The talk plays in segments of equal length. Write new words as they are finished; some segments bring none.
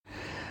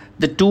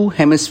The two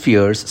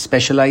hemispheres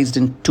specializes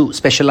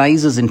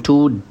in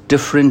two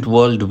different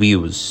world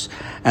views,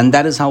 and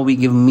that is how we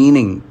give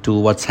meaning to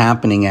what's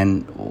happening.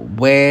 And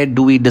where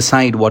do we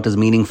decide what is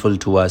meaningful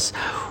to us?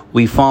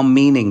 We form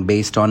meaning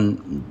based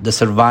on the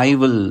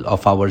survival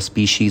of our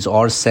species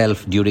or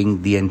self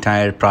during the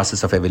entire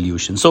process of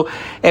evolution. So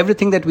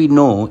everything that we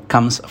know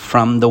comes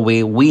from the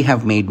way we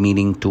have made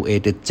meaning to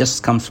it. It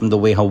just comes from the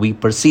way how we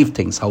perceive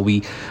things, how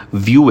we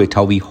view it,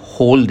 how we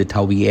hold it,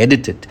 how we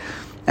edit it.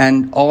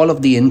 And all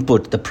of the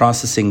input, the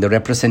processing, the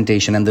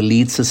representation, and the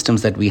lead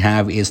systems that we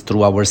have is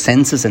through our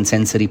senses and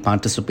sensory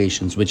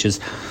participations, which is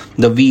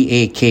the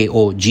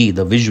VAKOG,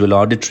 the visual,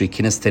 auditory,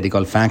 kinesthetic,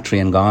 olfactory,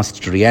 and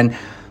gustatory. And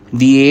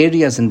the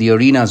areas and the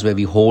arenas where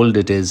we hold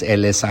it is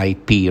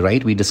LSIP,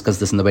 right? We discussed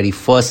this in the very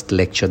first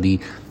lecture, the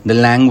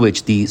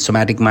language, the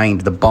somatic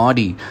mind, the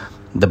body,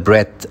 the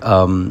breath,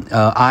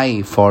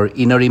 I for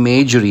inner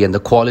imagery and the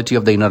quality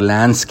of the inner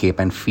landscape,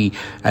 and P,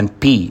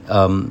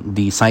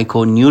 the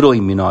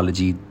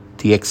psychoneuroimmunology,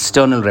 the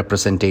external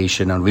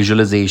representation or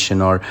visualization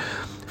or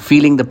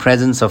feeling the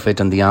presence of it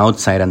on the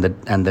outside, and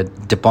the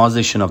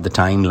deposition of the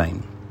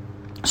timeline.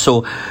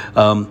 So,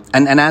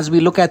 and as we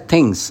look at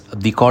things,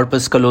 the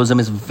corpus callosum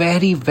is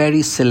very,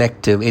 very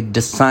selective. It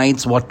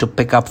decides what to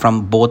pick up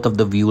from both of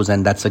the views,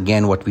 and that's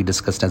again what we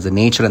discussed as the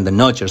nature and the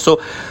nurture.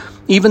 So,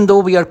 even though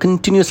we are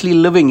continuously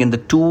living in the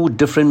two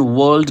different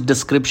world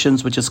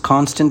descriptions, which is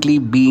constantly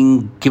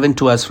being given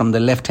to us from the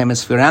left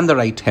hemisphere and the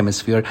right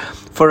hemisphere,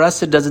 for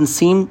us it doesn't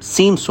seem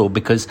so,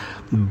 because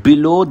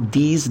below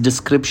these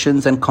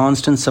descriptions and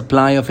constant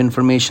supply of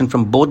information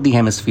from both the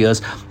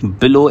hemispheres,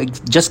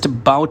 just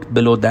about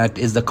below that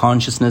is the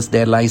consciousness.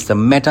 There lies the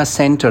meta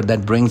center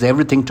that brings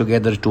everything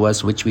together to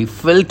us, which we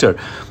filter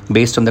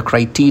based on the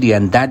criteria,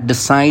 and that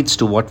decides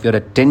to what we are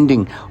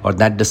attending, or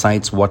that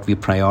decides what we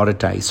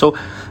prioritize.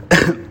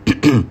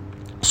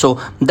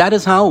 So that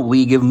is how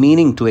we give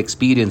meaning to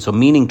experience, or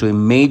meaning to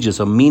images,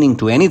 or meaning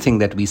to anything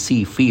that we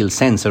see, feel,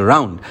 sense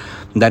around.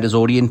 That is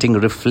orienting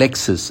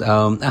reflexes.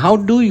 How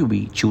do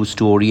we choose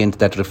to orient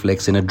that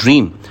reflex in a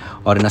dream,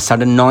 or in a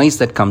sudden noise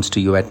that comes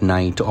to you at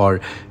night, or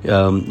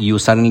you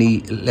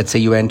suddenly, let's say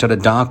you enter a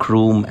dark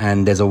room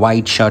and there's a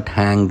white shirt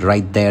hanged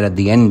right there at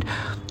the end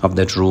of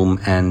that room,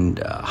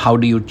 and how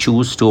do you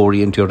choose to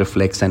orient your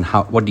reflex, and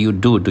what do?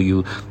 Do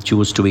you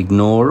choose to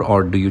ignore,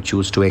 or do you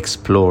choose to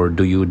explore?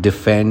 Do you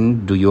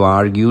defend? Do you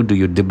argue? Do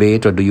you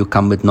debate, or do you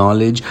come with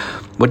knowledge?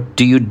 What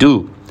do you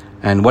do?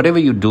 And whatever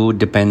you do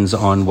depends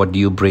on what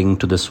you bring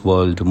to this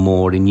world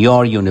more in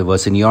your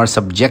universe, in your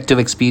subjective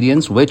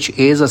experience, which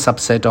is a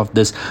subset of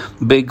this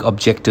big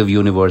objective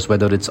universe,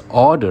 whether it's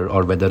order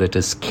or whether it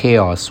is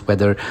chaos,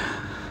 whether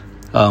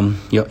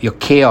your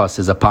chaos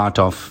is a part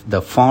of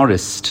the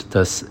forest.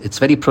 It's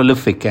very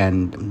prolific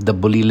and the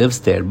bully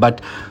lives there,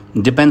 but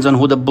depends on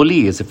who the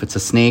bully is. If it's a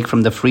snake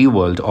from the free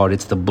world, or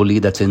it's the bully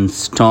that's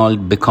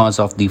installed because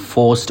of the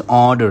forced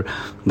order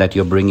that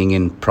you're bringing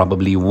in,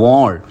 probably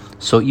war.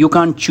 So you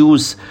can't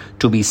choose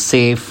to be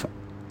safe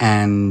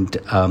and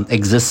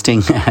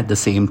existing at the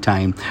same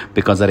time,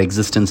 because our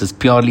existence is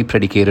purely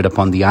predicated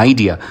upon the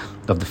idea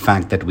of the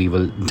fact that we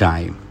will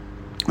die.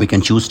 We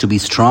can choose to be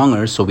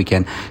stronger, so we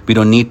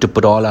don't need to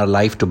put all our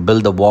life to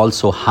build the wall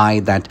so high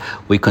that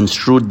we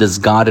construed this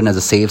garden as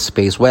a safe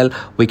space. Well,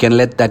 we can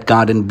let that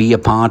garden be a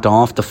part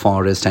of the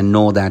forest and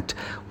know that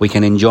we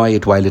can enjoy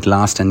it while it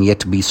lasts, and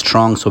yet be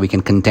strong, so we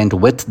can contend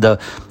with the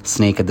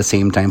snake at the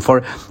same time.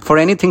 For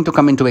anything to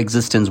come into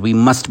existence, we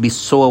must be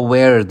so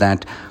aware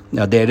that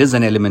there is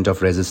an element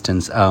of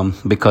resistance,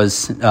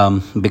 because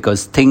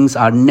things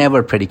are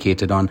never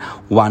predicated on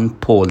one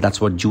pole. That's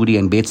what Judy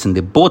and Bateson,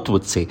 they both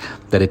would say,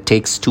 that it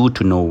takes two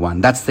to know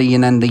one. That's the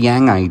yin and the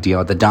yang idea,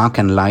 or the dark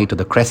and light, or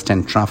the crest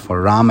and trough,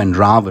 or Ram and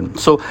Ravan.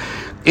 So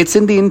it's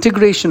in the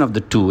integration of the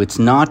two. It's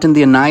not in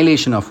the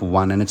annihilation of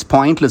one. And it's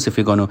pointless if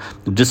you're going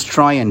to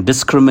destroy and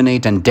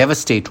discriminate and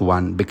devastate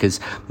one, because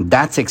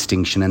that's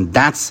extinction, and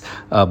that's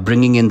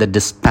bringing in the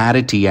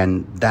disparity,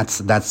 and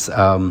that's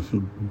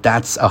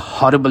a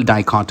horrible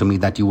dichotomy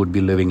that you would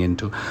be living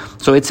into.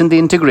 So it's in the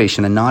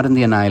integration and not in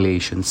the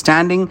annihilation.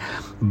 Standing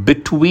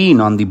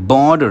between, on the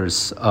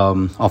borders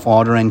of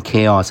order and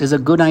chaos is a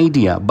good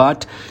idea,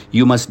 but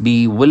you must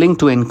be willing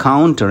to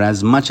encounter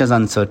as much as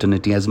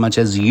uncertainty, as much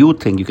as you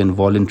think you can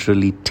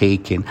voluntarily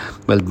take in.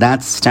 Well,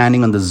 that's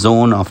standing on the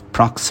zone of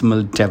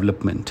proximal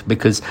development,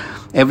 because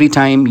every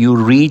time you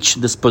reach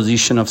this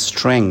position of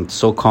strength,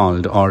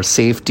 so-called, or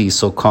safety,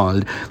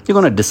 so-called, you're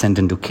going to descend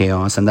into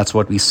chaos. And that's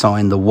what we saw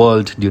in the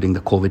world during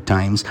the COVID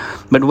times.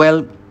 But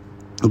well,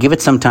 give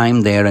it some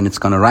time there, and it's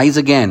going to rise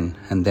again,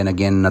 and then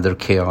again another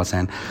chaos.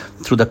 And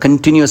through the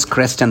continuous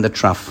crest and the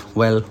trough,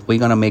 well, we're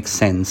going to make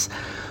sense.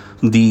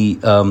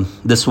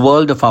 This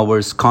world of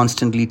ours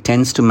constantly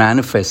tends to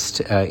manifest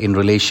in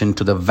relation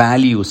to the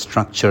value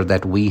structure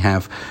that we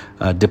have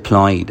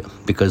deployed,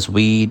 because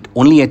we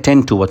only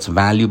attend to what's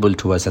valuable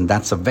to us, and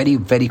that's a very,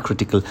 very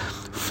critical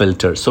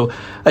filter. So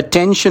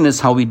attention is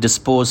how we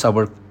dispose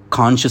our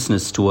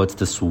consciousness towards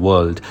this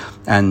world,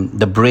 and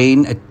the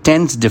brain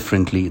attends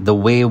differently. The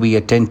way we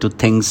attend to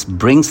things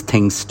brings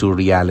things to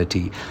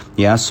reality.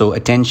 Yeah, so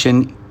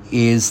attention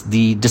is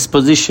the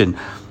disposition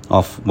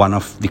of one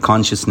of the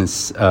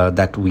consciousness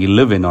that we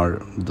live in,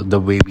 or the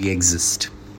way we exist.